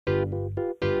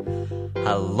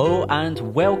Hello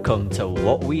and welcome to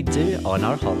What We Do on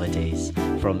Our Holidays.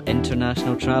 From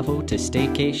international travel to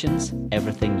staycations,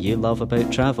 everything you love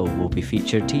about travel will be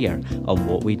featured here on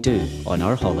What We Do on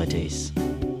Our Holidays.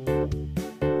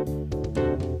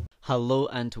 Hello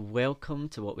and welcome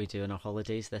to What We Do on Our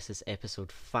Holidays. This is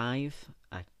episode 5.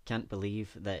 I can't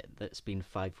believe that it's been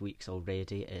 5 weeks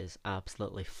already. It is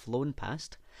absolutely flown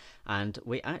past. And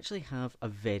we actually have a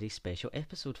very special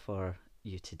episode for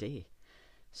you today.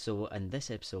 So in this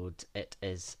episode, it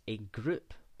is a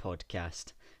group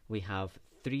podcast. We have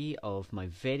 3 of my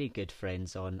very good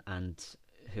friends on and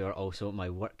who are also my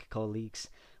work colleagues.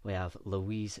 We have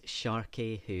Louise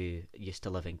Sharkey, who used to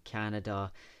live in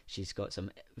Canada. She's got some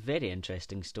very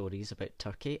interesting stories about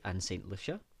Turkey and St.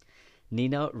 Lucia.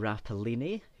 Nina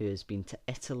Rapellini, who has been to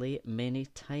Italy many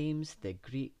times, the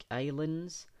Greek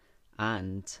islands.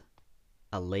 And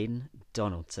Elaine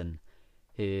Donaldson,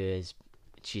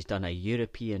 she's done a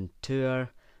European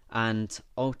tour, and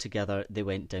all together they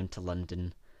went down to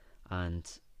London,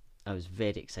 and I was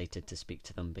very excited to speak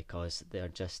to them because the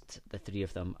 3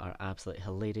 of them are absolutely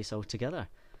hilarious all together.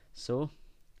 So,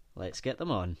 let's get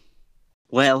them on.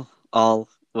 Well, all,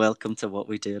 welcome to What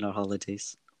We Do on Our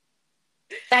Holidays.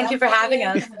 Thank you for having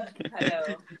us.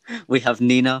 Hello. We have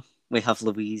Nina, we have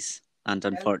Louise, and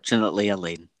unfortunately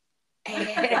Elaine. So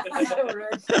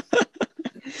rude.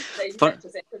 They But-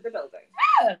 just entered the building.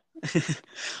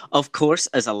 Of course,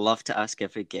 as I love to ask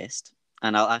every guest,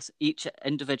 and I'll ask each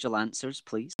individual answers,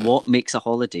 please. What makes a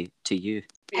holiday to you?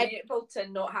 Being able to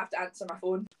not have to answer my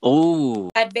phone. Oh,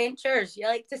 Adventures. You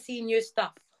like to see new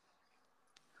stuff.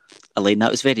 Elaine, that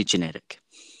was very generic.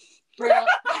 Well,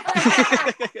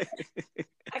 I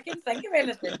can think of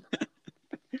anything.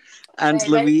 And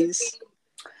Louise?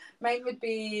 Mine would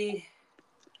be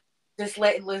just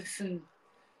letting loose and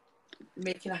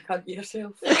making a cunt of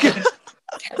yourself.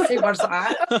 Can't say words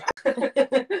like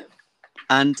that.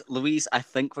 And Louise, I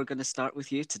think we're going to start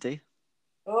with you today.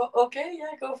 Oh, okay,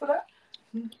 yeah, go for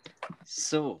it.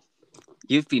 So,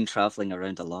 you've been travelling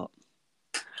around a lot.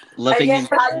 Living in She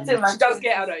does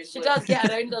get around. She does get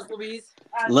around us, Louise.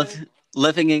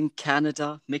 living in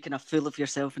Canada, making a fool of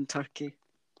yourself in Turkey.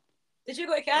 Did you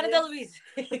go to Canada, Louise?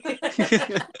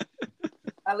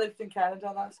 I lived in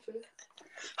Canada, that's true.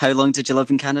 How long did you live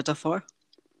in Canada for?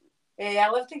 I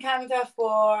lived in Canada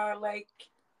for like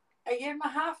a year and a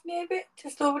half, maybe,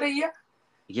 just over a year.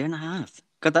 A year and a half.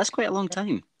 God, that's quite a long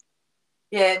time.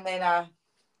 Yeah, and then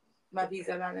my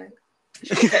visa ran out.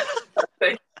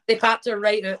 They packed her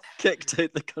right out. Kicked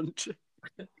out the country.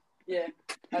 Yeah,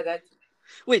 I did.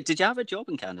 Wait, did you have a job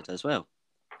in Canada as well?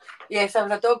 Yes, I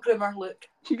was a dog groomer, Luke.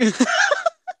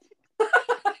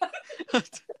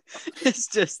 It's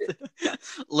just,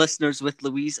 listeners, with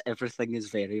Louise, everything is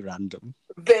very random.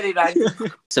 Very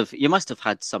random. So you must have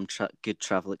had some good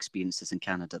travel experiences in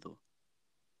Canada, though.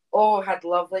 Oh, had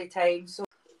lovely time. So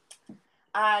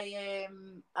I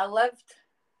lived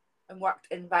and worked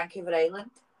in Vancouver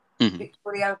Island,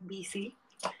 Victoria, BC,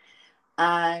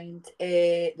 and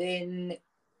then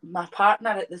my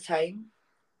partner at the time,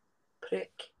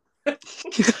 prick.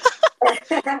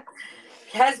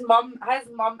 His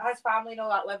family and all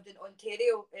that lived in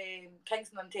Ontario,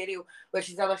 Kingston, Ontario, which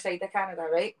is the other side of Canada,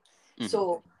 right? Mm-hmm.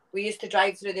 So we used to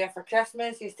drive through there for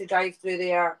Christmas, used to drive through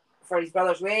there for his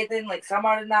brother's wedding, like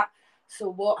summer and that. So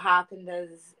what happened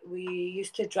is we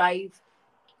used to go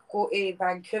to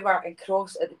Vancouver and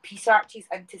cross at the Peace Arches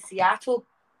into Seattle.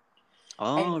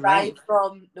 Oh, and drive right.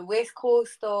 From the west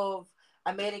coast of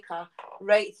America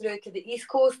right through to the east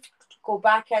coast, go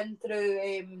back in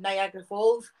through Niagara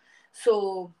Falls.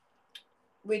 So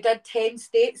we did 10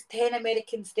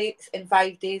 American states in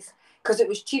 5 days because it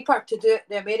was cheaper to do it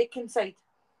the American side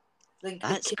than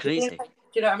That's the crazy. Canadian side. Do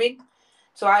you know what I mean?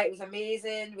 So it was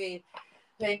amazing. We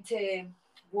went to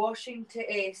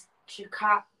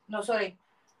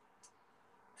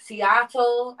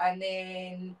Seattle, and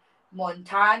then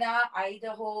Montana,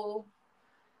 Idaho,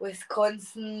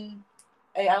 Wisconsin,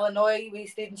 Illinois. We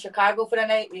stayed in Chicago for a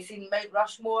night. We seen Mount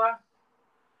Rushmore.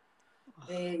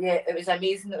 Yeah, it was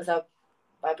amazing. It was a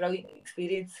brilliant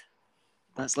experience.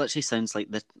 That literally sounds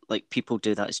like people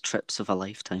do that as trips of a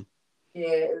lifetime. Yeah,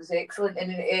 it was excellent.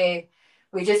 And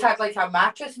we just had like a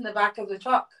mattress in the back of the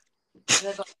truck.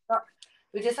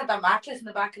 We just had a mattress in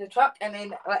the back of the truck, and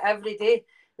then like, every day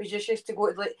we just used to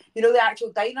go to the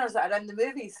actual diners that are in the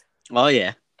movies. Oh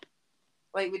yeah.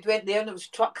 Like we'd went there and there was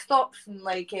truck stops and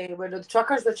like where the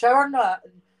truckers were showering that,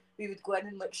 and we would go in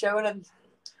and like shower in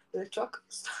with the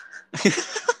truckers.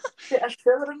 Get a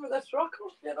shower in with the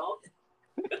truckers, you know.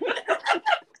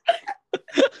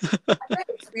 A great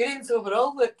experience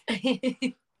overall. Look.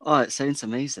 Oh, it sounds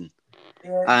amazing.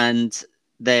 Yeah. And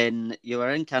then you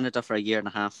were in Canada for a year and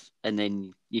a half, and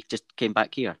then you just came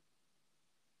back here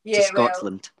to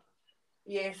Scotland.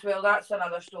 Yes, well, that's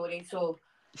another story. So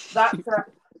that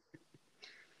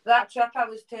trip I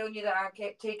was telling you that I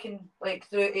kept taking like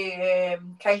through to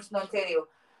Kingston, Ontario.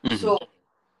 Mhm. So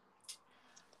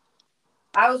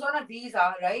I was on a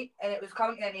visa, right, and it was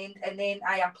coming to an end, and then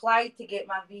I applied to get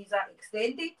my visa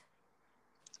extended.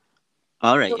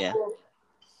 All right, So yeah.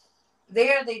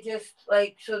 there they just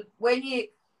like, so when you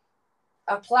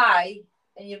apply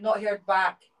and you've not heard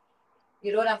back,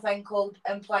 you're on a thing called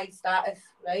implied status,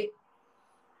 right?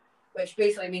 Which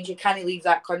basically means you can't leave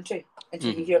that country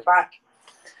until you hear back.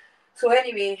 So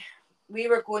anyway, we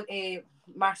were going to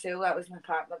Marcel, that was my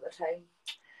partner at the time.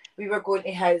 We were going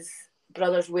to his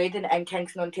brother's wedding in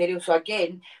Kingston, Ontario. So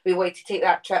again, we wanted to take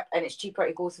that trip, and it's cheaper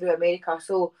to go through America.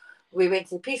 So we went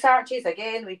to the Peace Arches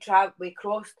again. We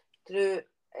crossed through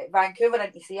Vancouver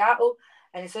into Seattle,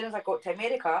 and as soon as I got to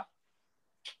America,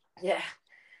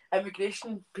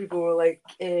 immigration people were like,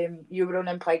 you were on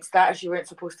implied status, you weren't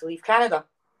supposed to leave Canada.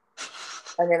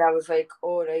 And then I was like,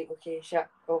 oh right, okay, shit,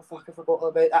 oh fuck, I forgot all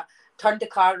about that. Turned the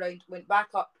car around, went back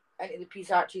up into the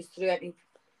Peace Arches through into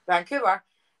Vancouver,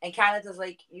 and Canada's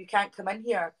like, you can't come in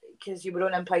here because you were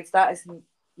on implied status and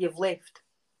you've left.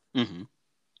 Mm-hmm.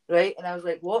 Right? And I was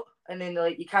like, what? And then they're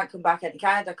like, you can't come back into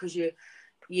Canada because you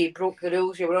broke the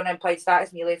rules, you were on implied status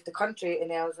and you left the country.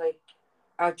 And then I was like,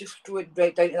 I just went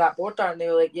right down to that border, and they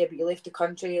were like, yeah, but you left the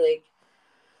country, like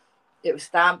it was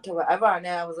stamped or whatever. And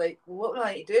then I was like, well, what do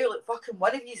I need to do? Like, fucking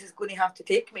one of you is going to have to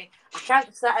take me. I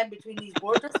can't sit in between these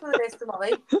borders for the rest of my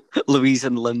life. Louise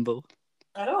in limbo.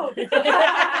 I know.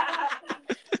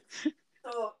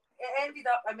 So it ended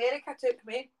up, America took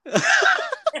me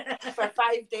for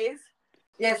 5 days.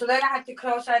 Yeah, so then I had to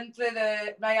cross in through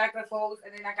the Niagara Falls,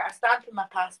 and then I got a stamp in my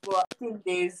passport. 15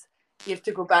 days, you have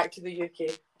to go back to the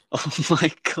UK. Oh my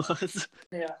God.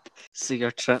 Yeah. So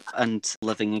your trip and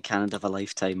living in Canada of a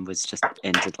lifetime was just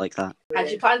ended like that? Had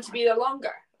you planned to be there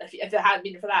longer if it hadn't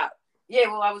been for that? Yeah,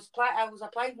 well, I was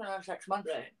applying for another 6 months.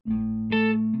 Right.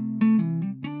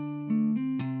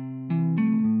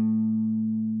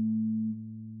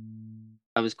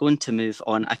 I was going to move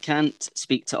on. I can't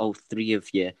speak to all three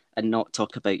of you and not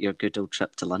talk about your good old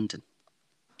trip to London.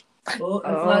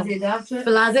 Blase does.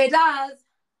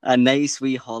 A nice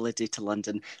wee holiday to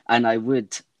London. And I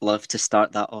would love to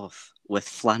start that off with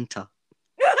Flanta.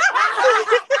 That's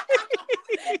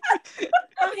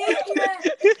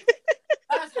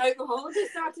how the holiday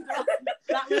started off.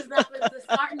 That was the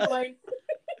starting point.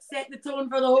 Set the tone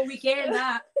for the whole weekend,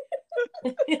 that.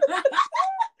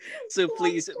 So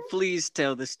please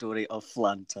tell the story of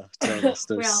Flanta to our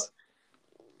listeners.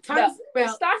 It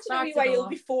started a wee while off.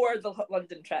 before the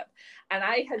London trip, and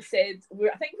I had said,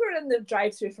 I think we were in the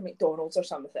drive-through for McDonald's or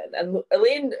something, and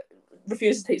Elaine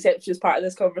refuses to accept she was part of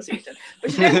this conversation.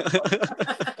 But she did.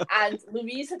 And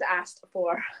Louise had asked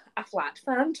for a flat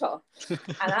Fanta, and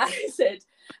I said,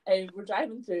 we're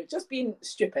driving through, just being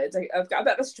stupid. I've got a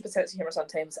bit of a stupid sense of humour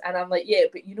sometimes, and I'm like, yeah,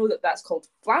 but you know that's called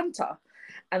Flanta.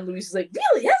 And Louise is like,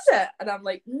 really, is it? And I'm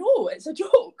like, no, it's a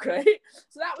joke, right?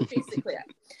 So that was basically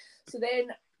it. So then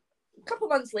a couple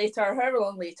of months later, however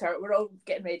long later, we're all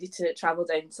getting ready to travel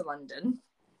down to London.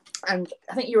 And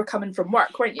I think you were coming from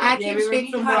work, weren't you? I came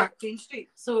straight from work. Queen Street.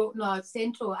 So, no,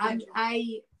 Central.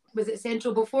 I was at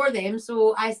Central before them.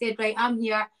 So I said, right, I'm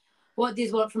here. What do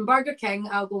you want from Burger King?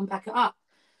 I'll go and pick it up.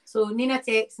 So Nina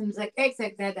texts and was like,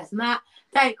 XXZ, this and that,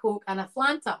 Diet Coke and a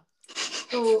Flanta.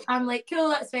 So I'm like, cool,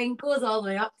 that's fine. Goes all the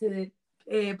way up to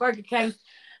the Burger King. And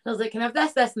I was like, can I have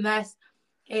this, this and this?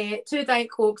 2 Diet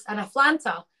Cokes and a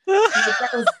Flanta.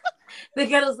 And the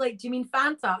girl's like, do you mean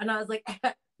Fanta? And I was like,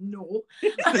 no.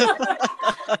 I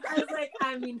was like,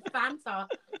 I mean Fanta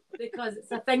because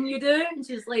it's a thing you do. And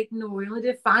she's like, no, we only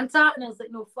do Fanta. And I was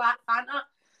like, no, Fanta.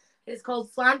 It's called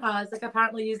Flanta. I was like,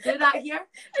 apparently you do that here.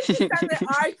 And she's kind of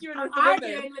arguing with the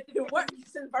woman who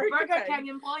works in Burger King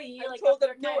employee. I like, told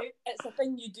her, no, it's a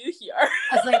thing you do here.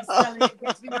 I was like, silly, it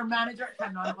gets to be your manager.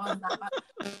 No, it wasn't that bad.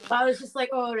 But I was just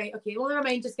like, oh, right, okay, well, never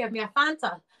mind, just give me a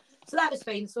Fanta. So that was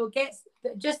fine. So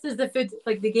just as the food,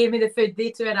 like they gave me the food,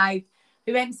 they two arrived.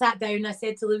 We went and sat down and I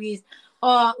said to Louise,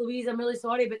 oh, Louise, I'm really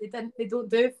sorry, but they don't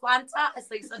do Flanta.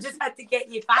 It's like, so I just had to get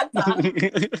you Fanta. And then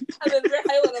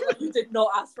Helen and you did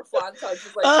not ask for Flanta. I was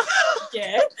just like,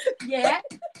 yeah. Yeah.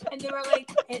 And they were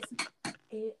like, it's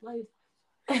loud.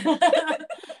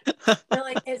 They're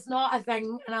like, it's not a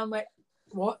thing. And I'm like,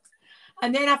 what?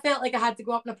 And then I felt like I had to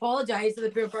go up and apologise to the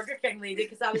poor Burger King lady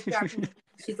because I was starting,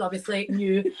 she's obviously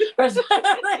new.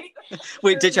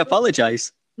 Wait, did you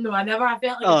apologise? No, I never. I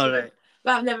felt like right.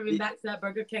 But I've never been back to that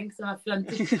Burger King, so I've done.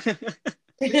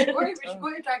 We should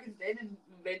go to Dragon's Den and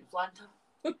invent Flanta.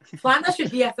 Flanta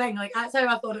should be a thing. Like, that's how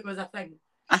I thought it was a thing.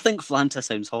 I think Flanta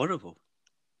sounds horrible.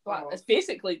 But it's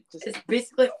basically just It's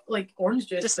basically like orange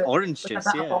juice. Just but orange with juice,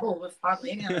 a bit of yeah. bubble with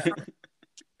hardly any of it.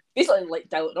 basically like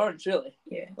Diet Orange, really.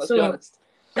 Yeah. Let's be So honest.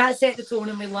 that set the tone,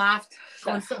 and we laughed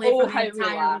constantly Oh, for how the we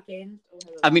entire laughed. weekend.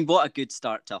 I mean, what a good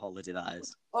start to a holiday that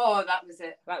is. Oh, that was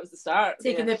it. That was the start.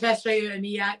 Taking the piss right out of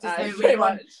me, just how we very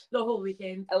went much. the whole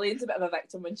weekend. Elaine's a bit of a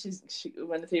victim when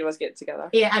when the three of us get together.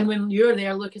 Yeah, and when you were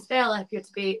there, Luke as well, if you're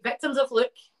to be victims of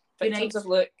Luke, be Victims nice. of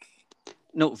Luke.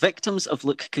 No, victims of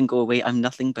Luke can go away. I'm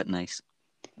nothing but nice.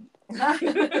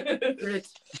 Rude.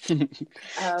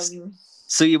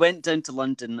 So you went down to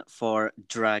London for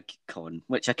DragCon,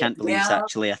 which I can't believe is Yeah.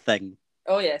 actually a thing.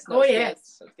 Oh yes. No, Oh, it's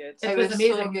yes. Good. It's good. It It was was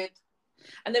amazing. so good.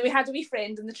 And then we had a wee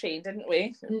friend in the train, didn't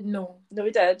we? No. No,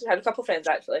 we did. We had a couple of friends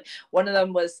actually. One of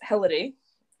them was Hillary.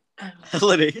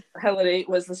 Hillary. Hillary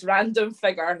was this random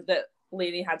figure that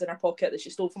Lainey had in her pocket that she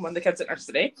stole from one of the kids at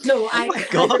nursery. No, I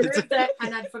God. removed it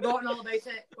and I'd forgotten all about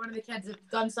it. One of the kids had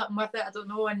done something with it, I don't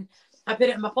know, and I put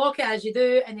it in my pocket as you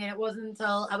do, and then it wasn't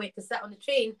until I went to sit on the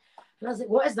train and I was like,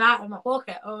 what is that in my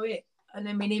pocket? Oh wait. And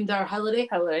then we named her Hillary.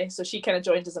 Hillary. So she kind of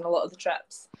joined us on a lot of the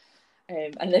trips.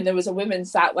 And then there was a woman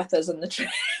sat with us on the train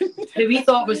Who we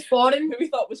thought was foreign. who we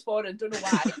thought was foreign, don't know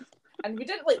why. And we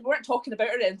weren't talking about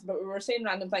her or anything, but we were saying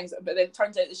random things. But then it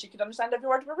turns out that she could understand every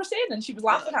word we were saying, and she was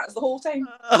laughing at us the whole time.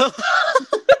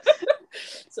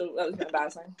 So that was a bit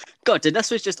embarrassing. God, and this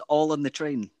was just all on the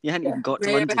train. You hadn't even got to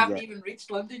We London haven't yet. even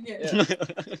reached London yet.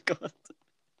 Yeah. God.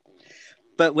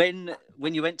 But when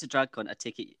you went to DragCon, I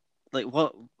take it like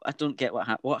what I don't get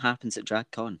what happens at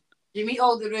DragCon. You meet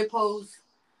all the RuPaul's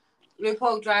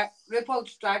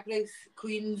drag race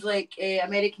queens, like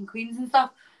American queens and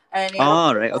stuff. And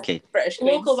Oh, right, okay. British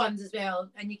queens. Local ones as well.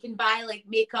 And you can buy like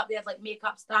makeup, they have like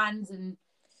makeup stands and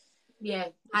yeah,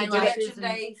 eyelashes and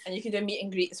merchandise. And you can do meet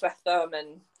and greets with them,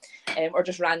 and or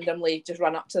just randomly just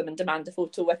run up to them and demand a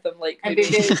photo with them, like And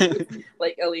maybe,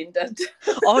 like Elaine did.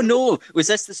 Oh no, was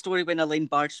this the story when Elaine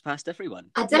barged past everyone?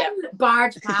 I didn't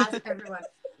barge past everyone.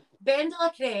 Ben de la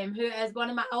Creme, who is one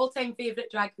of my all-time favourite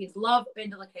drag queens, love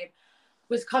Ben de la Creme,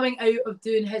 was coming out of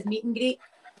doing his meet and greet,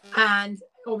 and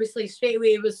obviously straight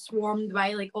away was swarmed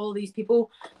by like all these people.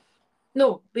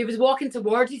 No, he was walking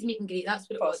towards his meet and greet, that's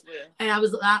what it was. Possibly. And I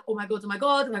was like that, oh my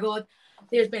god,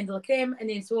 there's Ben de la Creme. And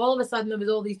then so all of a sudden there was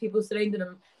all these people surrounding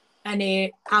him, and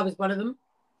I was one of them.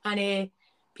 And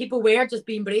people were just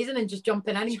being brazen and just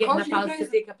jumping in and getting their pals to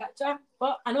take a picture.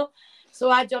 But I know. So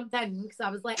I jumped in because I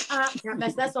was like, can't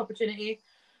miss this opportunity.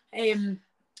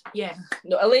 Yeah.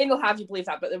 No, Elaine will have you believe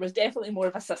that, but there was definitely more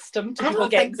of a system to I people don't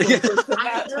getting think so so. close to I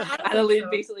that. don't And think Elaine so.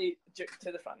 basically juked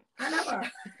to the front. I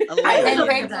never. And Elaine. I-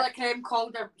 Ben de la Creme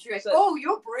called her. She went, So- "Oh,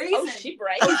 you're brazen." Oh, she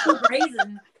bright. I was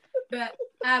brazen. But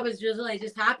I was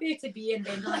just happy to be in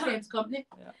Ben de la Creme's company.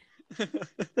 But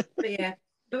yeah.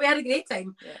 But we had a great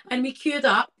time. Yeah. And we queued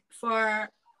up for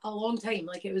a long time.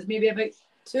 Like it was maybe about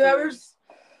 2 hours.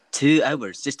 2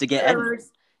 hours just to get in.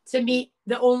 Hours to meet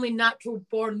the only natural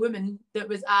born woman that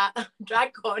was at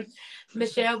DragCon,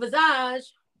 Michelle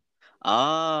Visage,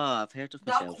 Ah, I've heard of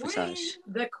The Michelle queen. Visage.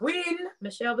 the queen,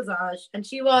 Michelle Visage. And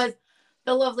she was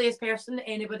the loveliest person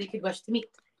anybody could wish to meet.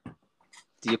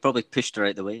 You probably pushed her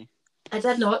out the way. I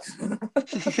did not.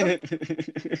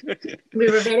 We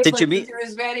were very Did you pleasant. meet- She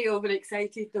was very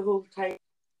overexcited the whole time.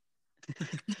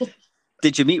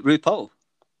 Did you meet RuPaul?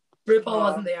 RuPaul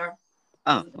wasn't there.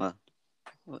 Oh, well.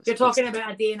 You're talking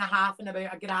about a day and a half and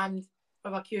about $1,000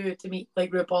 of a queue to meet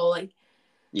like RuPaul. Like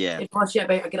Yeah, it cost you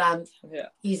about $1,000 Yeah.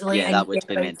 easily. Yeah, and that you would get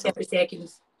be about mental. 30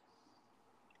 seconds.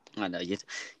 I know.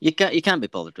 You can't be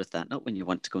bothered with that. Not when you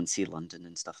want to go and see London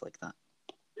and stuff like that.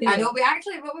 I know. We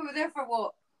were there for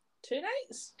what? 2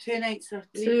 nights? 2 nights or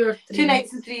 3? 2 or 3 2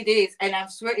 nights and 3 days, and I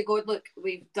swear to God, look,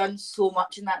 we've done so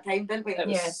much in that time, didn't we? It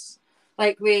was, Yes.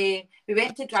 Like we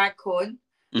went to DragCon,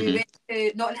 we Mhm. went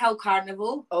to Notting Hill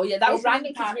Carnival. Oh yeah, that was Opening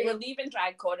random because we party. were leaving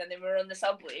DragCon and then we were on the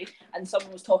subway and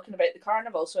someone was talking about the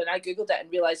carnival. So then I googled it and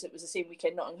realised it was the same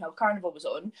weekend Notting Hill Carnival was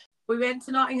on. We went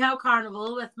to Notting Hill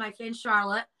Carnival with my friend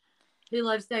Charlotte, who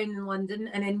lives down in London,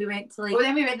 and then we went to like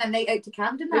Then we went a night out to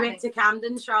Camden. we went to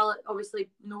Camden. Charlotte obviously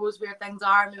knows where things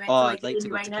are, and we went Oh, to I'd like like the to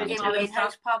go to Winehouse Camden. pub and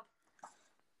Winehouse stuff. pub.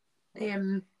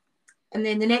 And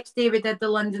then the next day we did the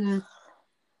London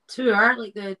tour,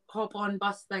 like the hop on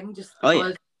bus thing, just Oh,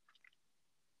 because, yeah.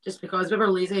 just because we were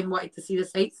lazy and wanted to see the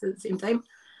sights at the same time.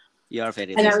 You are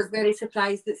very And I lazy. was very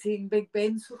surprised at seeing Big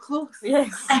Ben so close.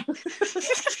 Yes.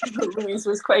 Louise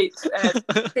was quite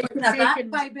Taken aback Taken.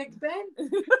 by Big Ben.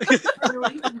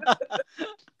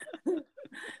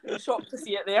 shocked to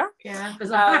see it there. Yeah,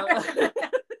 Um,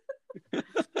 And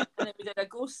then we did a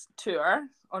ghost tour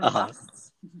on a Uh-huh.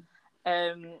 bus.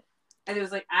 And it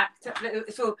was like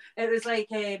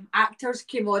actors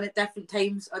came on at different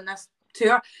times on this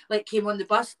tour, like came on the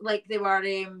bus, like they were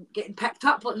getting picked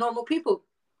up like normal people.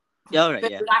 Yeah, all right,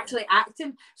 But yeah. they were actually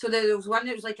acting. So there was one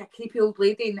that was like a creepy old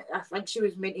lady, and I think she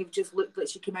was meant to have just looked like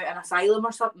she came out of an asylum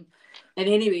or something. And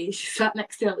anyway, she sat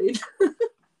next to Elaine.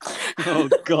 Oh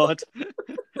God.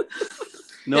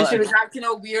 No, And she was acting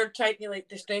all weird, trying to like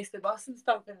distress the bus and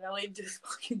stuff, and Elaine just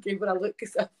fucking gave her a look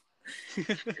as if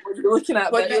What are you looking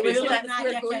at? what Betty? you're looking at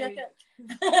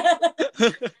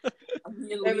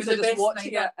Me and It was Louisa the just best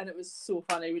watching night. it, and it was so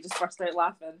funny. We just burst out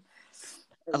laughing.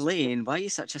 Elaine, why are you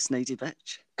such a snidey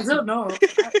bitch? I don't know.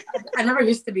 I never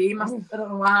used to be. I don't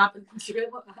know what happened. She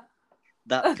went like that.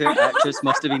 That poor actress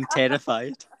must have been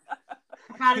terrified.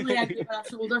 Apparently, I gave her a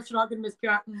shoulder shrug and was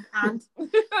purring and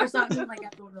or something like I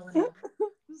don't really know.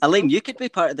 Elaine, you could be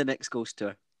part of the next ghost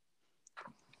tour.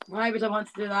 Why would I want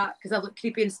to do that? Because I look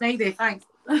creepy and snidey. Thanks.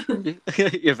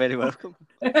 You're very welcome.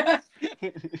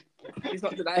 He's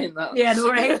not denying that. Yeah, no,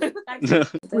 right? Thanks. No.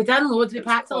 We done loads. We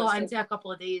packed a lot into a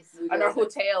couple of days. And our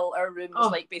hotel, our room was Oh.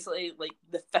 like basically like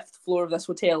the 5th floor of this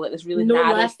hotel, like this really No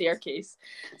narrow lift. staircase.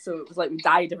 So it was like we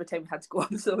died every time we had to go up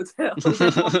to the hotel. We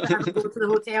did walk and go to the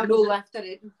hotel. no lift or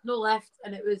anything. No lift,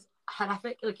 and it was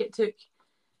horrific. Like it took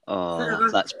Oh,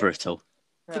 that's brutal.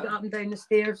 to get Yeah. up and down the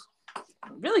stairs.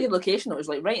 Really good location. It was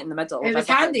like right in the middle. It of was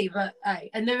everything. handy, but aye.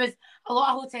 And there was a lot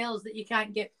of hotels that you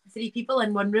can't get 3 people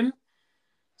in one room.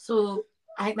 So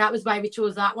I think that was why we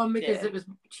chose that one, because Yeah. it was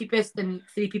cheapest and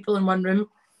 3 people in one room.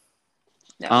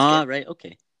 Yeah, it was Right,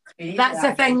 okay. That's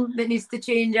the thing that needs to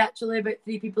change actually, about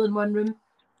 3 people in one room.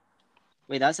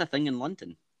 Wait, that's a thing in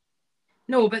London.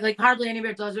 No, but like hardly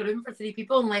anywhere does a room for 3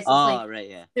 people unless it's Oh, like right,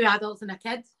 yeah. 2 adults and a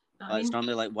kid. Know what I It's mean?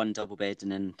 normally like one double bed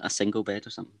and then a single bed or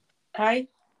something. Aye.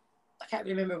 I can't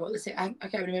remember what they say. I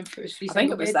can't remember if it was 3 I think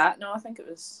single it was beds. that. No, I think it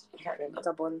was I can't remember.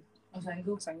 Dublin A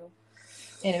single. single.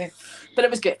 Anyway, But it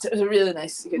was good. It was a really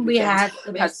nice. Good we weekend. had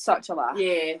the we had best. such a laugh.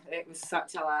 Yeah, it was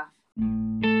such a laugh.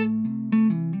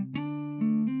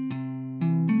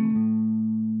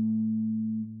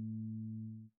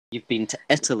 You've been to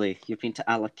Italy, you've been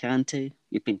to Alicante,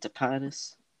 you've been to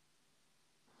Paris.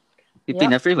 You've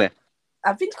been Yeah. everywhere.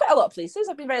 I've been to quite a lot of places.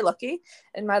 I've been very lucky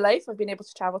in my life. I've been able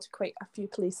to travel to quite a few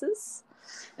places.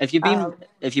 Have you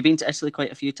been to Italy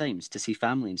quite a few times to see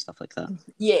family and stuff like that?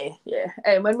 Yeah.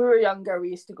 And when we were younger, we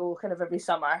used to go kind of every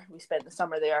summer. We spent the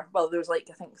summer there. Well, there was like,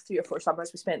 I think 3 or 4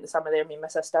 summers we spent the summer there, me and my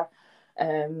sister,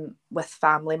 with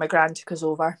family. My gran took us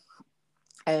over.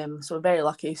 So we're very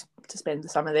lucky to spend the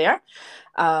summer there.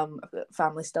 I've got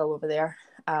family still over there.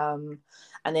 And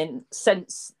then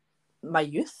since my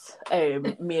youth,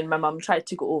 me and my mum tried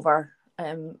to go over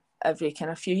every kind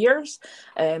of few years.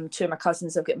 2 of my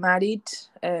cousins have got married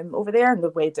over there, and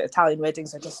the Italian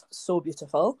weddings are just so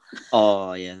beautiful.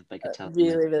 Oh, yeah, the big Italian.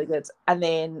 Really, really good. And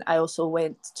then I also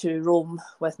went to Rome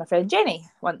with my friend Jenny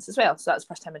once as well. So that's the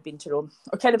first time I'd been to Rome,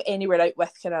 or kind of anywhere out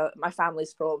with kind of my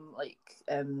family's from like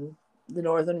the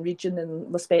northern region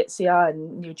in La Spezia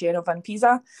and near Genova and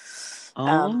Pisa.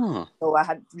 Oh. So I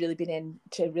hadn't really been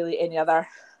into really any other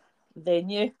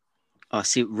venue. Oh,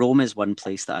 see, Rome is one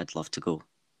place that I'd love to go.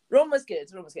 Rome was good.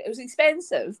 It was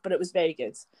expensive, but it was very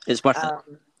good. It's worth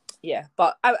it. Yeah,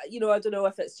 but I don't know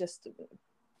if it's just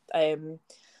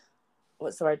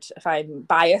what's the word? If I'm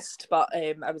biased, but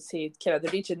I would say kind of the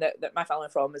region that my family are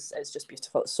from is just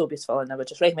beautiful. It's so beautiful, and I would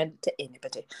just recommend it to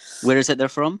anybody. Where is it they're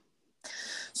from?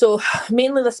 So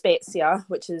mainly La Spezia,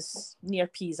 which is near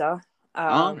Pisa,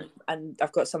 and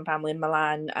I've got some family in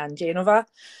Milan and Genova,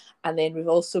 and then we've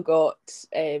also got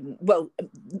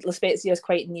La Spezia is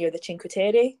quite near the Cinque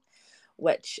Terre,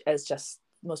 which is just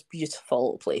the most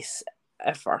beautiful place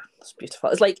ever. It's beautiful.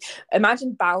 It's like,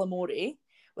 imagine Ballamore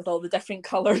with all the different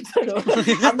coloured.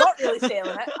 I'm not really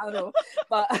selling it, I know,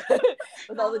 but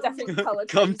with all the different coloured.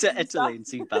 Come to houses and Italy stuff. and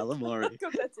see Ballamore.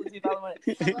 Come to Italy, see Ballamore.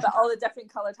 But all the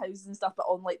different coloured houses and stuff, but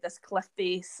on like this cliff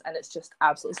face, and it's just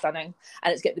absolutely stunning.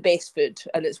 And it's got the best food,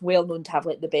 and it's well known to have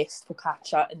like the best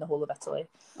focaccia in the whole of Italy.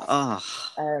 Oh,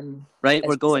 right,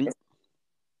 we're going.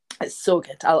 It's so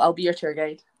good. I'll be your tour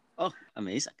guide. Oh,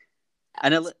 amazing.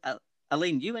 And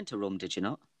Elaine, you went to Rome, did you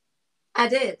not? I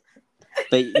did.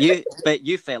 But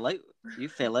you fell out. You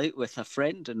fell out with a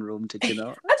friend in Rome, did you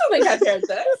not? I don't think I've heard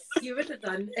this. You would have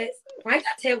done. Why did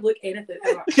that tell Luke anything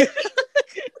ever?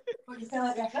 What, you feel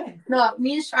like your friend? No,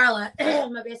 me and Charlotte,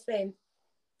 my best friend,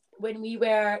 when we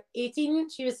were 18,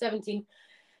 she was 17,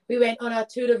 we went on a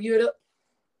tour of Europe,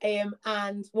 and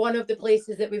one of the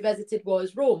places that we visited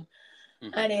was Rome.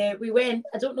 Mm-hmm. And we went,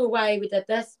 I don't know why we did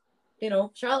this,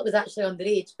 Charlotte was actually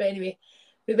underage, but anyway,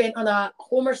 we went on a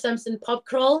Homer Simpson pub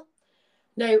crawl.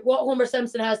 Now, what Homer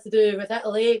Simpson has to do with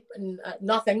Italy, and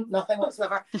nothing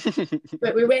whatsoever.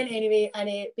 But we went anyway, and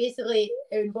basically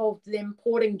it involved them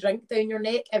pouring drink down your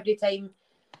neck every time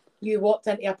you walked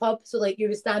into a pub. So like you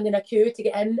would stand in a queue to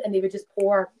get in, and they would just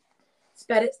pour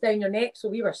spirits down your neck. So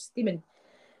we were steaming,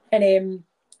 and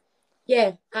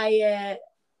I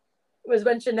was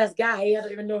winching this guy. I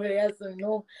don't even know who he is. I don't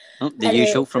know. Oh, the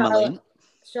usual from Elaine.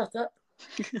 Shut up.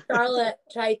 Charlotte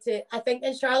tried to. I think,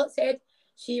 and Charlotte said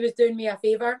she was doing me a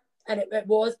favour, and it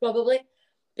was probably,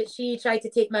 but she tried to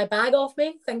take my bag off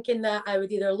me, thinking that I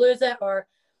would either lose it or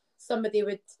somebody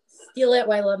would steal it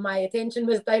while my attention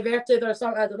was diverted or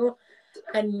something, I don't know.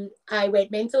 And I went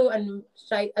mental and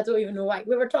I don't even know why.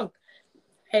 We were drunk.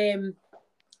 And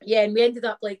we ended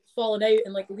up like falling out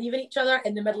and like leaving each other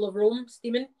in the middle of Rome,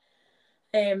 steaming.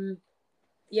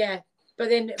 But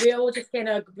then we all just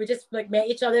we just like met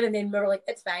each other, and then we were like,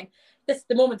 it's fine.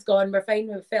 The moment's gone. We're fine.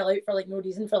 We fell out for like no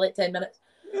reason for like 10 minutes.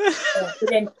 But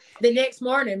then the next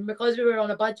morning, because we were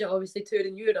on a budget, obviously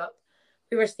touring Europe,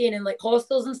 we were staying in like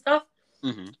hostels and stuff.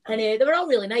 Mm-hmm. And they were all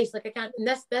really nice. Like and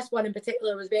this one in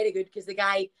particular was very good because the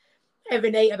guy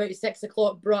every night about 6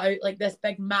 o'clock brought out like this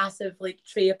big massive like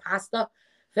tray of pasta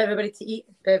for everybody to eat.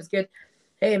 It was good.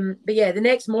 But yeah, the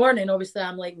next morning, obviously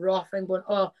I'm like rough and going,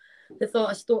 oh, the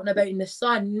thought of stoating about in the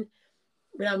sun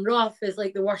when I'm rough is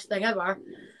like the worst thing ever.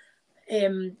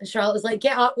 And Charlotte was like,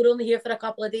 get up, we're only here for a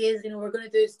couple of days, we're going to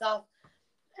do stuff.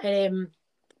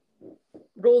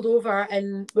 Rolled over,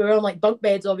 and we were on like bunk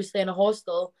beds, obviously, in a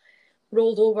hostel.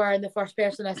 Rolled over, and the first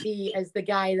person I see is the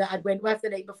guy that I'd went with the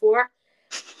night before.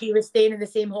 He was staying in the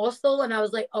same hostel, and I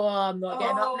was like, oh, I'm not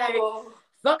getting up now.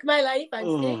 Fuck my life,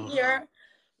 I'm staying here.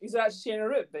 He's actually sharing a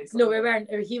room, basically. No, we weren't.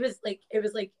 He was like, it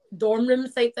was like dorm room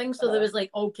type thing. So there was like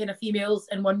all kind of females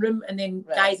in one room and then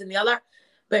guys in the other.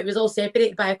 But it was all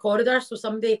separated by a corridor. So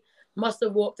somebody must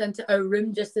have walked into our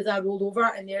room just as I rolled over,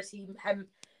 and there's him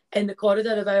in the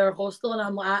corridor of our hostel. And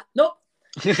I'm like, nope.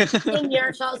 In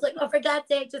here. So I was like, oh, for God's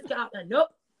sake, just get up. And nope.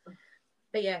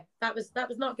 But yeah, that was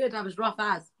not good. I was rough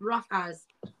as.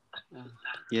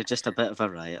 You're just a bit of a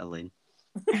riot, Elaine.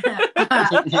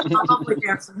 A lovely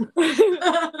person.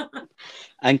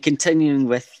 And continuing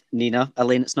with Nina,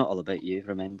 Elaine, it's not all about you,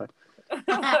 remember.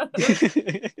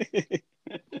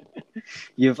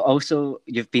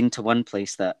 You've been to one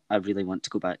place that I really want to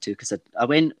go back to, because I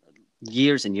went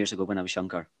years and years ago when I was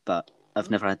younger, but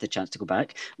I've never had the chance to go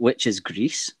back, which is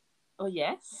Greece. Oh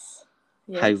yes.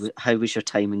 How was your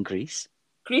time in Greece?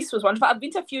 Greece was wonderful. I've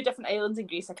been to a few different islands in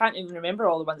Greece. I can't even remember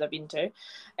all the ones I've been to.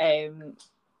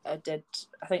 I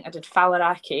think I did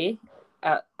Falaraki,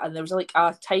 and there was like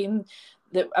a time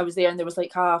that I was there, and there was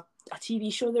like a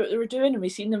TV show that they were doing, and we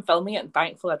seen them filming it. And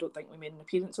thankfully, I don't think we made an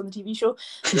appearance on the TV show.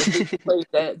 Like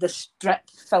the strip,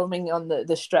 filming on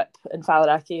the strip in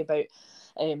Falaraki about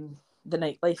the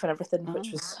nightlife and everything,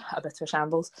 which was a bit of a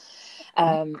shambles.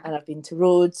 And I've been to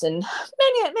Rhodes and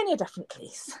many a different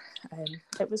place.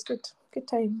 It was good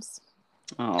times.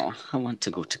 Oh, I want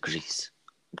to go to Greece.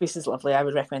 Greece is lovely. I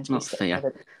would recommend Greece.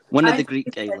 Fair. One of the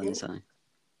Greek islands.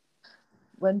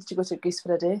 When did you go to Greece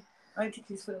for a day? I went to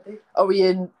Greece for a day. Oh,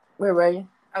 where were you?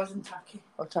 I was in Turkey.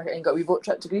 Oh, Turkey. And got a wee boat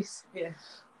trip to Greece? Yeah.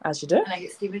 As you do. And I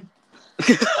get steaming.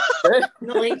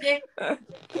 No, like it.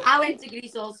 I went to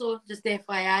Greece also, just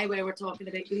FYI, where we're talking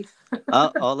about Greece.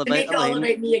 All about Make it all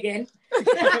about me again.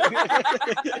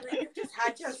 You've just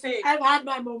had your say. I've had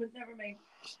my moment, never mind.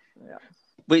 Yeah.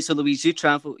 Wait, so Louise, you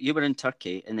were in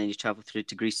Turkey and then you travelled through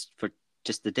to Greece for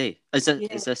just the day. Is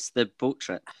this the boat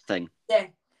trip thing? Yeah.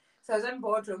 So I was in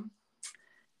Bodrum,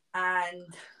 and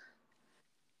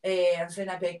I was in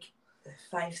a big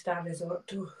 5-star resort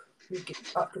too. We get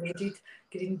upgraded,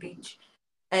 Green Beach.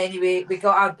 Anyway, we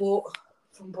got our boat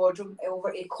from Bodrum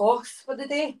over to Kos for the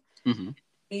day. Mm-hmm.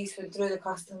 We went through the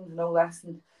customs and all this,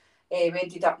 and we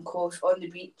ended up in Kos on the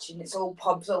beach, and it's all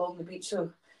pubs along the beach.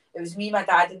 So it was me, my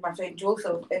dad, and my friend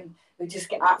Joseph, and we just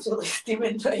get absolutely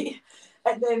steaming, right?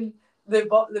 And then the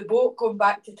boat going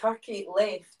back to Turkey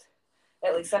left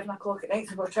at like 7 o'clock at night,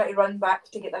 so we're trying to run back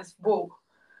to get this boat.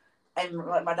 And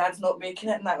like my dad's not making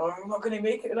it, and that, we're not going to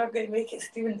make it,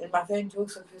 steaming. And my friend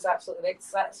Joseph, who's absolutely right,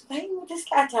 so that's fine, we'll just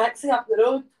get a taxi up the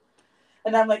road.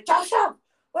 And I'm like, Joseph,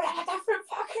 we're in a different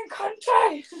fucking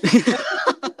country.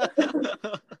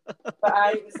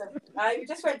 But we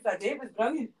just went for a day. It was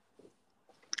brilliant.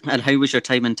 And how was your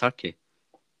time in Turkey?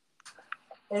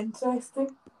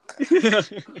 Interesting.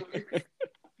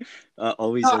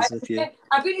 Always is with you.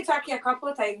 I've been to Turkey a couple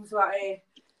of times, but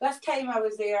this time I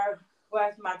was there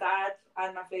with my dad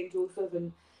and my friend Joseph,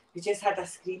 and we just had a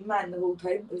scream, man, the whole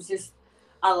time. It was just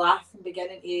a laugh from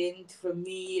beginning to end from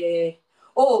me.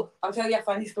 Oh, I'll tell you a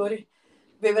funny story.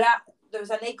 There was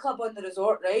a nightclub on the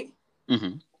resort, right?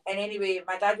 Mm-hmm. And anyway,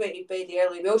 my dad went to bed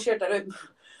early. We all shared a room.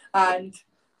 And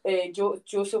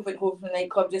Joseph went home from the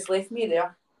nightclub, just left me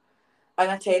there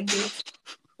unattended.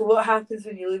 So what happens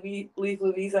when you leave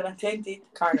Louise unattended?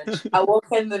 Carnage. I walk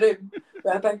in the room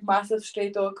with a big, massive stray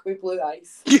dog with blue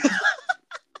eyes.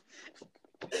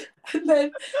 And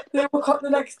then I woke up the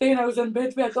next day and I was in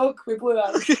bed with a dog with blue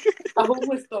eyes. A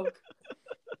homeless dog.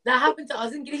 That happened to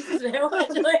us in Greece as well,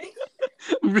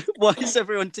 actually. Why is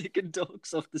everyone taking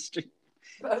dogs off the street?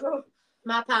 I know.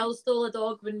 My pal stole a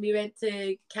dog when we went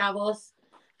to Kavos.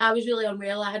 I was really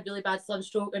unwell. I had really bad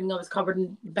sunstroke and I was covered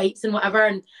in bites and whatever.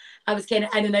 And I was kind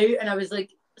of in and out and I was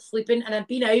like sleeping. And I'd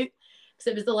been out because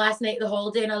it was the last night of the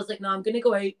holiday. And I was like, no, I'm going to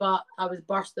go out. But I was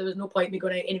burst. There was no point in me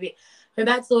going out anyway. Went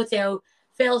back to the hotel,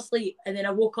 fell asleep. And then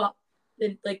I woke up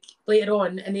like later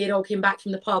on and they had all came back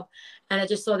from the pub. And I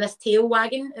just saw this tail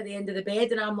wagging at the end of the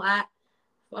bed. And I'm like,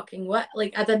 fucking what?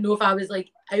 Like, I didn't know if I was like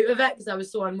out of it because I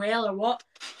was so unwell or what.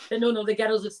 But no, the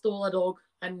girls had stole a dog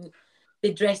and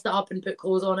they dressed it up and put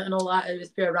clothes on it and all that. It was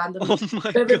pure random. Oh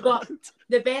my But we've God. got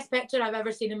the best picture I've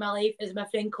ever seen in my life is my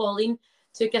friend Colleen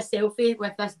took a selfie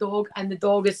with this dog and the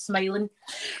dog is smiling.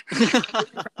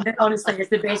 Honestly, it's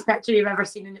the best picture you've ever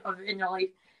seen in your life.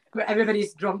 Where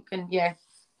everybody's drunk and yeah.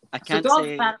 I So can't dogs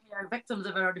say apparently are victims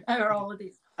of our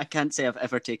holidays. I can't say I've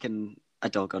ever taken a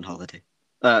dog on holiday.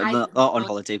 I- Not on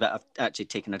holiday, but I've actually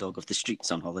taken a dog off the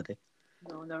streets on holiday.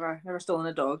 No, never stolen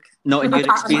a dog. Not in your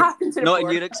experience. Happened to Not in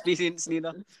report. your experience,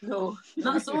 Nina. No,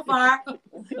 Not so far.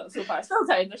 not so far. Still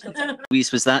time. There's still time.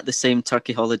 Louise, was that the same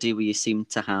Turkey holiday where you seemed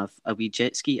to have a wee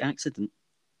jet ski accident?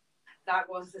 That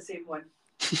was the same one.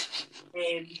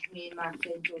 Me and my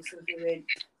friend Joseph, we went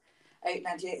out in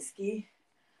a jet ski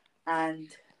and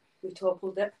we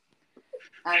toppled it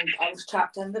and I was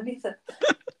trapped underneath it.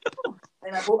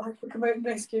 And a boat had to come out and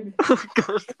rescue me. Oh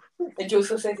God! And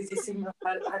Joseph said, did you see me?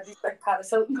 I had these big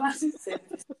parasilton glasses. He said,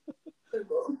 did you see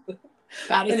me?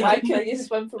 Very Why funny. can't you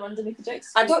swim from underneath the jet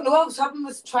ski? I don't know, something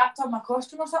was trapped on my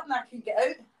costume or something. I couldn't get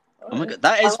out. Oh my God!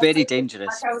 That is very Like,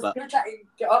 dangerous. I was But trying to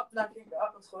get up and I couldn't get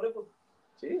up. It was horrible.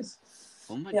 Jeez.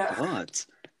 oh my Yeah. God!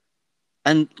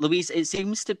 And Louise, it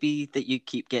seems to be that you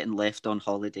keep getting left on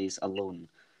holidays alone.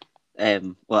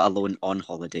 Alone on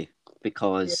holiday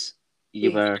because you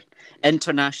Yeah. were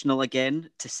international again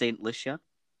to St. Lucia,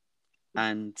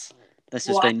 and this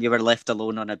is What? when you were left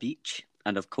alone on a beach,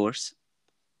 and of course,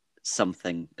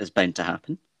 something is bound to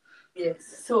happen. Yes.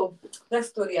 So this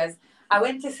story is, I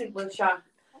went to St. Lucia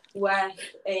with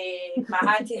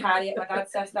my auntie Harriet, my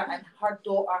dad's sister, and her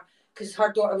daughter, because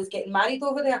her daughter was getting married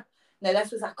over there. Now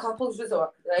this was a couples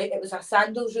resort, right? It was a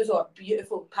sandals resort,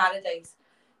 beautiful paradise,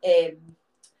 and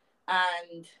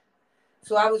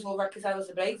so I was over because I was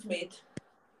a bridesmaid,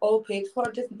 all paid for,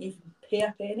 didn't even pay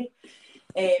a penny.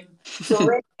 So I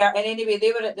went there, and anyway,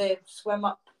 they were at the swim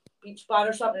up beach bar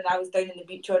or something, and I was down in the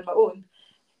beach on my own,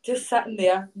 just sitting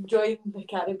there enjoying the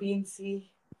Caribbean Sea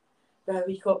with a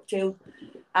wee cocktail.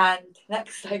 And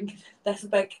next thing, this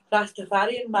big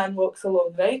Rastafarian man walks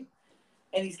along, right?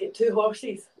 And he's got 2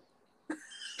 horses.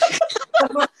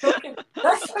 I'm not joking.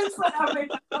 That sounds like I'm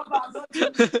making up, but I'm not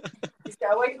joking. He's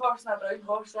got a white horse and a brown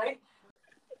horse, right?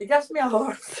 He gives me a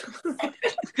horse.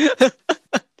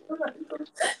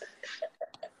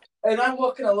 And I'm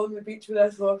walking along the beach with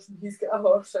this horse and he's got a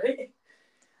horse, right?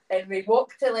 And we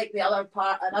walk to like another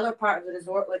part of the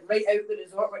resort, like right out the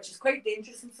resort, which is quite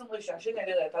dangerous in St. Lucia. I shouldn't have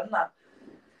really done that.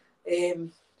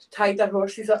 Tied our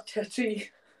horses up to a tree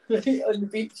right on the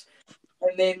beach.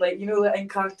 And then, like, you know, like in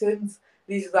cartoons,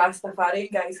 these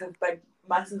Rastafarian guys have big,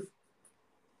 massive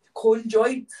cone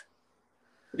joints.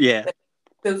 Yeah.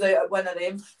 Pulls out at one of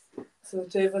them. So the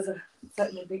 2 of us are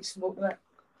sitting on the beach smoking it.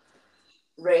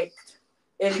 Wrecked.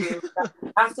 Anyway,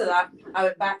 after that, I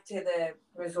went back to the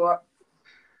resort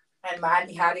and my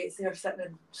auntie Harriet's there sitting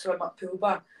in the swim up pool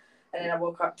bar. And then I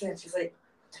woke up to her and she's like,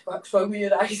 what's wrong with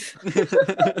your eyes? This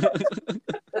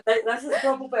is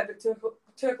probably about 2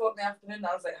 o'clock in the afternoon. And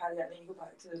I was like, Harriet, I need to go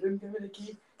back to the room, give me the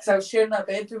key. Because I was sharing a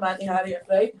bed with Auntie Harriet,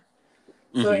 right?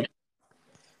 So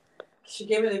she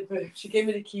gave me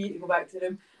the key to go back to the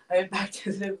room. I went back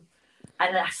to the room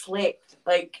and I slept.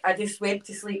 Like, I just went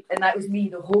to sleep and that was me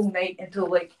the whole night until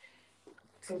like,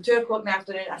 from 2 o'clock in the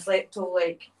afternoon, I slept till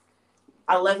like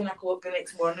 11 o'clock the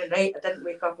next morning, right? I didn't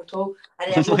wake up at all.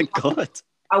 And then Oh my God!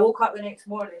 I woke up the next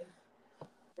morning and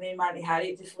then Auntie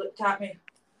Harriet just looked at me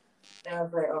and I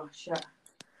was like, oh shit.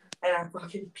 And I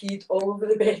fucking peed all over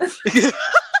the bed.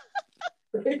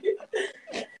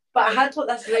 But I had put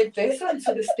this red dress on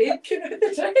so the stain came out of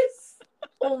the dress.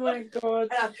 Oh my God.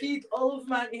 And I peed all over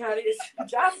my Auntie Harriet's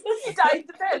pajamas. You died in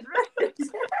the bed, right?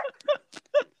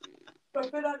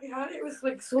 But when Auntie Harriet was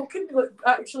like soaking, like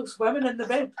actually swimming in the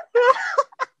bed.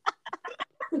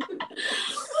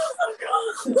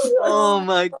 Oh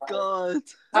my god.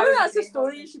 I mean, that's a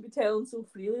story you should be telling so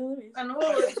freely, Louise. I know,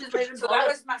 it's just like, so that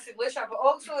was my St. Lucia, but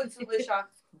also in St. Lucia,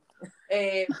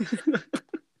 I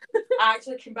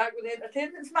actually came back with the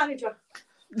entertainment manager.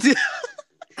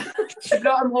 She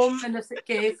brought him home in a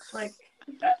suitcase, like.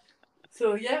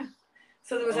 So yeah,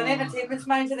 so there was an entertainment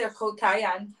manager there called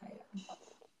Tyann,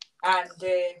 and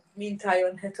me and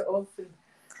Tyann hit it off, and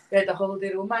we had a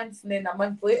holiday romance, and then a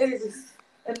month later it was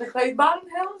in the Cloud Bar in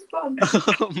Helensburgh.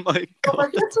 Oh my Got my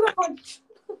god. kids for a punch.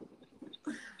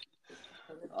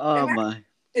 Oh my.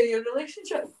 To your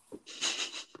relationship.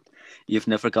 You've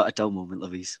never got a dull moment,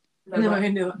 Louise. No, I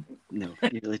know. No,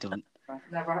 you really don't.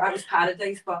 Never. I was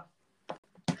paradise, but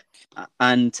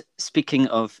And speaking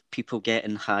of people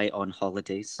getting high on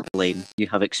holidays, Elaine, you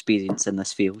have experience in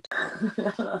this field.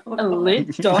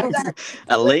 Elaine Donaldson.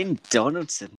 Elaine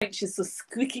Donaldson. I think she's so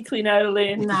squeaky clean out,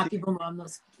 Elaine. Nah, people know I'm not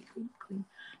squeaky clean.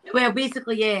 Well,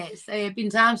 basically, yes. I've been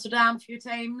to Amsterdam a few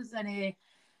times, and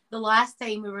the last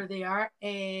time we were there,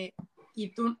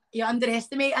 you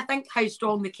underestimate, I think, how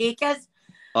strong the cake is.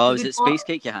 Oh, is it space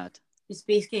cake you had? The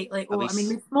space cake, like, Are we I mean,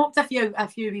 we smoked a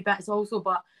few wee bits also,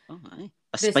 but Oh, aye.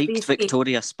 A The spiked space cake.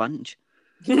 Victoria sponge.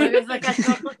 it was like a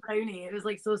chocolate brownie. It was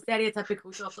like so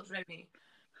stereotypical chocolate brownie.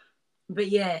 But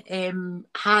yeah,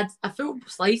 had a full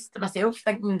slice to myself,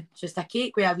 thinking just a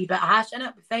cake with a wee bit of hash in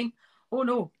it, but fine. Oh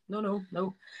no.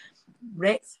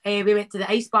 Wrecked. We went to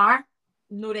the ice bar.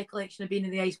 No recollection of being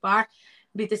in the ice bar.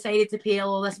 We decided to pay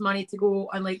all this money to go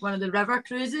on like one of the river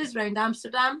cruises around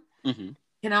Amsterdam,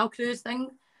 canal cruise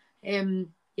thing.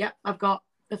 Yep, I've got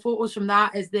the photos from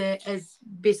that. Is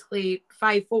basically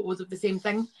 5 photos of the same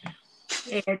thing.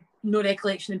 No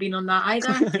recollection of being on that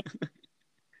either.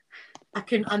 I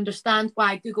couldn't understand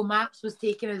why Google Maps was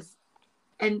taking us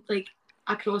in like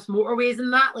across motorways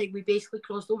and that. Like we basically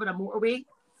crossed over a motorway.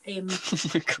 Oh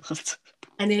my god.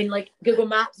 And then like Google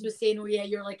Maps was saying, oh yeah,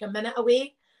 you're like a minute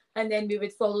away. And then we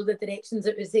would follow the directions.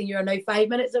 It was saying you're now 5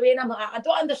 minutes away. And I'm like, I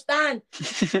don't understand.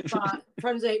 But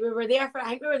turns out I think we were there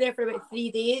for about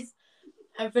 3 days.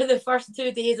 And for the first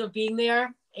 2 days of being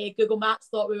there, Google Maps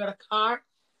thought we were a car.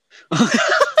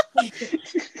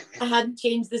 I hadn't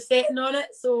changed the setting on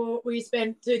it. So we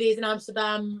spent 2 days in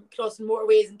Amsterdam crossing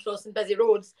motorways and crossing busy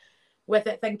roads with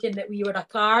it thinking that we were a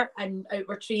car and out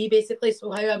were tree basically.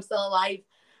 So how I'm still alive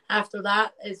after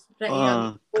that is pretty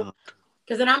Oh, God.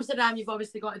 because in Amsterdam you've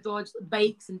obviously got to dodge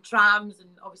bikes and trams and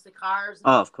obviously cars.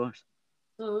 Oh, of course.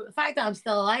 So the fact that I'm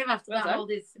still alive after Well that done. all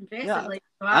is impressive. Yeah, Like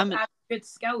I'm- I have good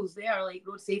skills there, like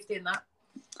road safety and that.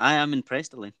 I am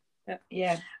impressed, Elaine.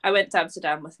 Yeah. I went to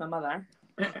Amsterdam with my mother.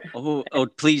 Oh,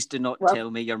 please do not Well-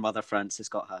 tell me your mother Frances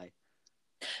got high.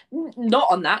 Not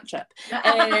on that trip.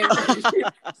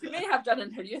 She may have done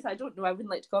in her youth. I don't know. I wouldn't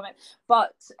like to comment.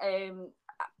 But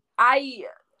I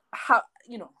have,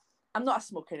 I'm not a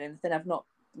smoker or anything. I've not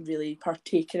really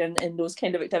partaken in those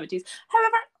kind of activities.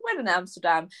 However, when in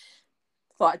Amsterdam,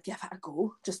 thought I'd give it a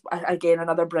go. Just again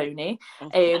another brownie.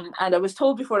 And I was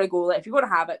told before I go that if you're going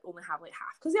to have it, only have like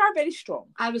half because they are very strong.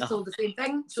 I was told the same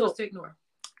thing, chose to ignore.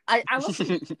 I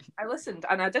listened,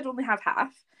 and I did only have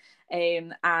half.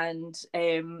 And I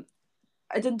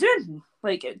didn't do anything.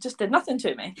 Like it just did nothing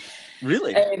to me.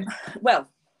 Really? Well,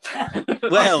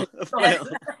 well.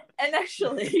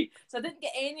 initially, so I didn't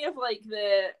get any of like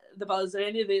the buzz or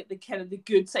any of the kind of the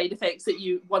good side effects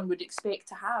that one would expect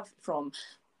to have from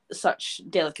such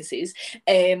delicacies.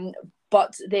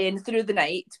 But then through the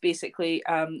night, basically,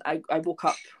 I woke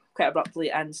up quite abruptly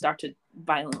and started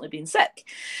violently being sick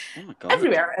Oh my god.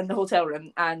 everywhere in the hotel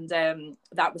room, and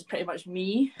that was pretty much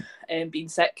me being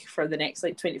sick for the next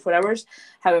like 24 hours.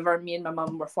 However, me and my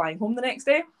mum were flying home the next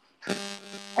day,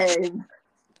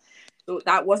 so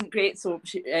that wasn't great. So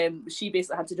she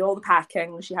basically had to do all the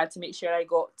packing. She had to make sure I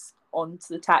got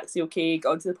onto the taxi okay,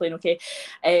 got onto the plane okay,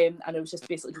 and it was just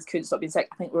basically just couldn't stop being sick.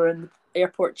 I think we were in the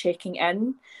airport checking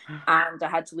in, and I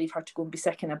had to leave her to go and be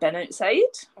sick in a bin outside.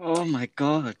 Oh my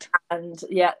god. And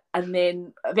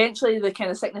then eventually the kind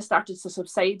of sickness started to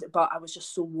subside, but I was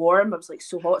just so warm. I was like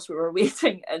so hot, so we were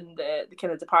waiting in the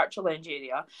kind of departure lounge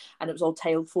area, and it was all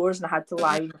tiled floors, and I had to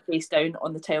lie face down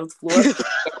on the tiled floor to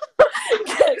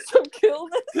get some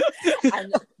coolness.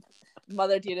 And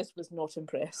Mother Dearest was not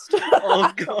impressed.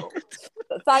 Oh god.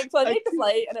 Thankfully, I made the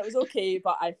flight and it was okay,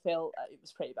 but I felt it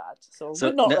was pretty bad. So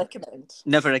would not recommend.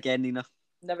 Never again, Nina.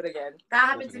 Never again.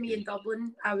 That happened to me in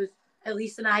Dublin.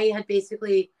 Elise and I had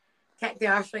basically kicked the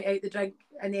arse right out the drink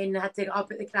and then had to get up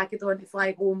at the crack of dawn to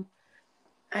fly home.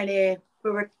 And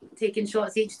we were taking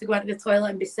shots each to go into the toilet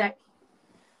and be sick.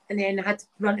 And then I had to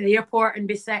run to the airport and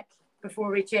be sick.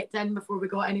 before we checked in, before we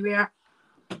got anywhere.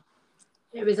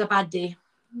 It was a bad day.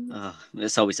 Oh,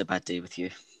 it's always a bad day with you.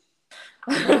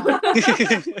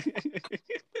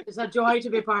 It's a joy to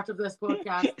be part of this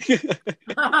podcast.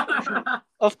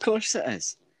 Of course it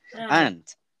is. And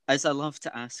as I love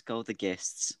to ask all the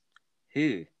guests,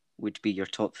 who would be your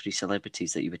top 3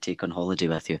 celebrities that you would take on holiday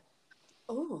with you?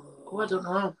 Oh, I don't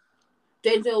know.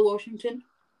 Denzel Washington.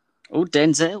 Oh,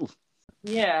 Denzel.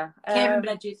 Yeah. Kevin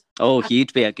Bridges. Oh,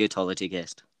 he'd be a good holiday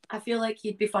guest. I feel like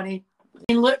he'd be funny. I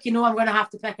mean, look, you know, I'm going to have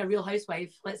to pick a Real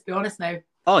Housewife. Let's be honest now.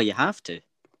 Oh, you have to.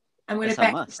 I'm going to It's a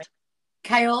pick must.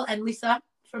 Kyle and Lisa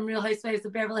from Real Housewives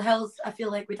of Beverly Hills. I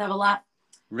feel like we'd have a laugh.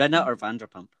 Rinna or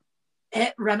Vanderpump?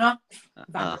 Rinna. Ah,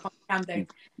 Vanderpump, calm down. She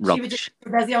was rubbish. just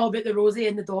busy all about the Rosie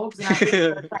and the dogs, and I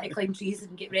would try to climb trees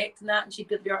and get wrecked and that, and she'd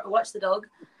be able to watch the dog.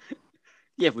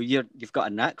 Yeah, well, you've got a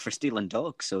knack for stealing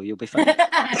dogs, so you'll be fine.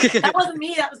 That wasn't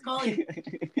me, that was Colin. I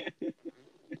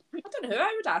don't know who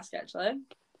I would ask, actually.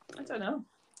 I don't know.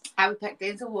 I would pick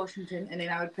Denzel Washington, and then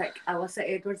I would pick Alyssa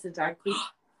Edwards, the drag queen.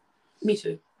 Me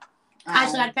too.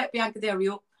 Actually, I'd pick Bianca Del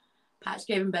Rio, patch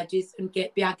Kevin Bridges, and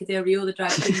get Bianca Del Rio, the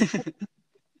drag queen.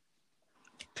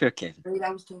 Poor Kevin. Right,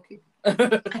 I was talking.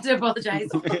 I do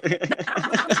apologise.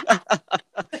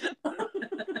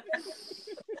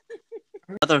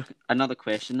 Another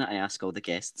question that I ask all the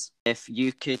guests. If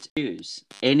you could choose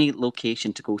any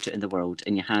location to go to in the world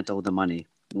and you had all the money,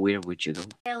 where would you go?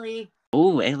 LA.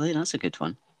 Oh, LA, that's a good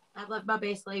one. I'd live my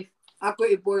best life. I've got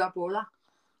to Bora Bora.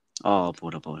 Oh,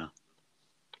 Bora Bora.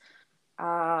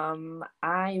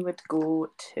 I would go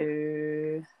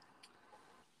to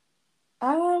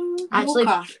Actually,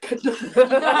 Mocha.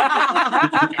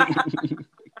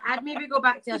 I'd maybe go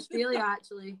back to Australia,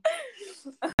 actually.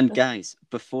 And guys,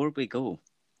 before we go,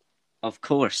 of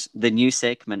course, the new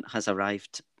segment has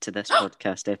arrived to this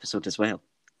podcast episode as well.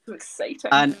 So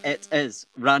exciting. And it is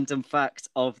Random Fact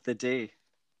of the Day.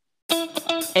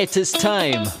 It is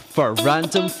time for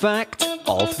Random Fact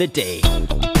of the Day.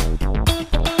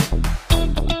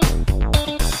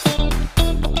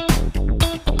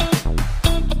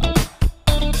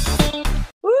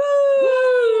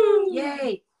 Woo!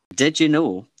 Yay! Did you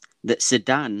know that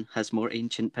Sudan has more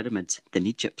ancient pyramids than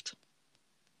Egypt?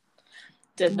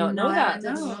 Did not know that. I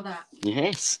didn't know that.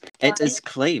 Yes. It is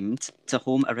claimed to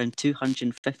home around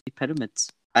 250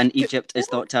 pyramids. And Egypt is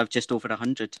thought to have just over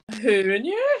 100. Who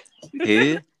knew?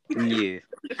 Who knew?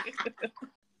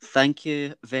 Thank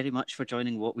you very much for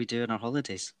joining What We Do on our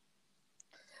holidays.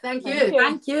 Thank Thank you. you.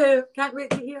 Thank you. Can't wait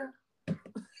to hear.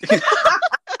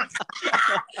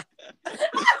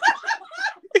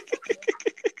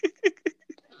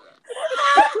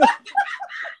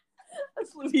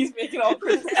 That's Louise making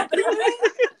awkward.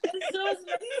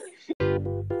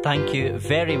 Thank you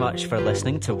very much for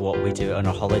listening to What We Do on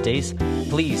Our Holidays.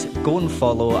 Please go and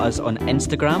follow us on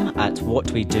Instagram at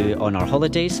What We Do on Our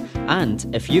Holidays. And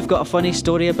if you've got a funny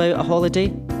story about a holiday,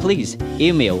 please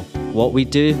email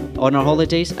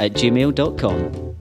whatwedonourholidays@gmail.com.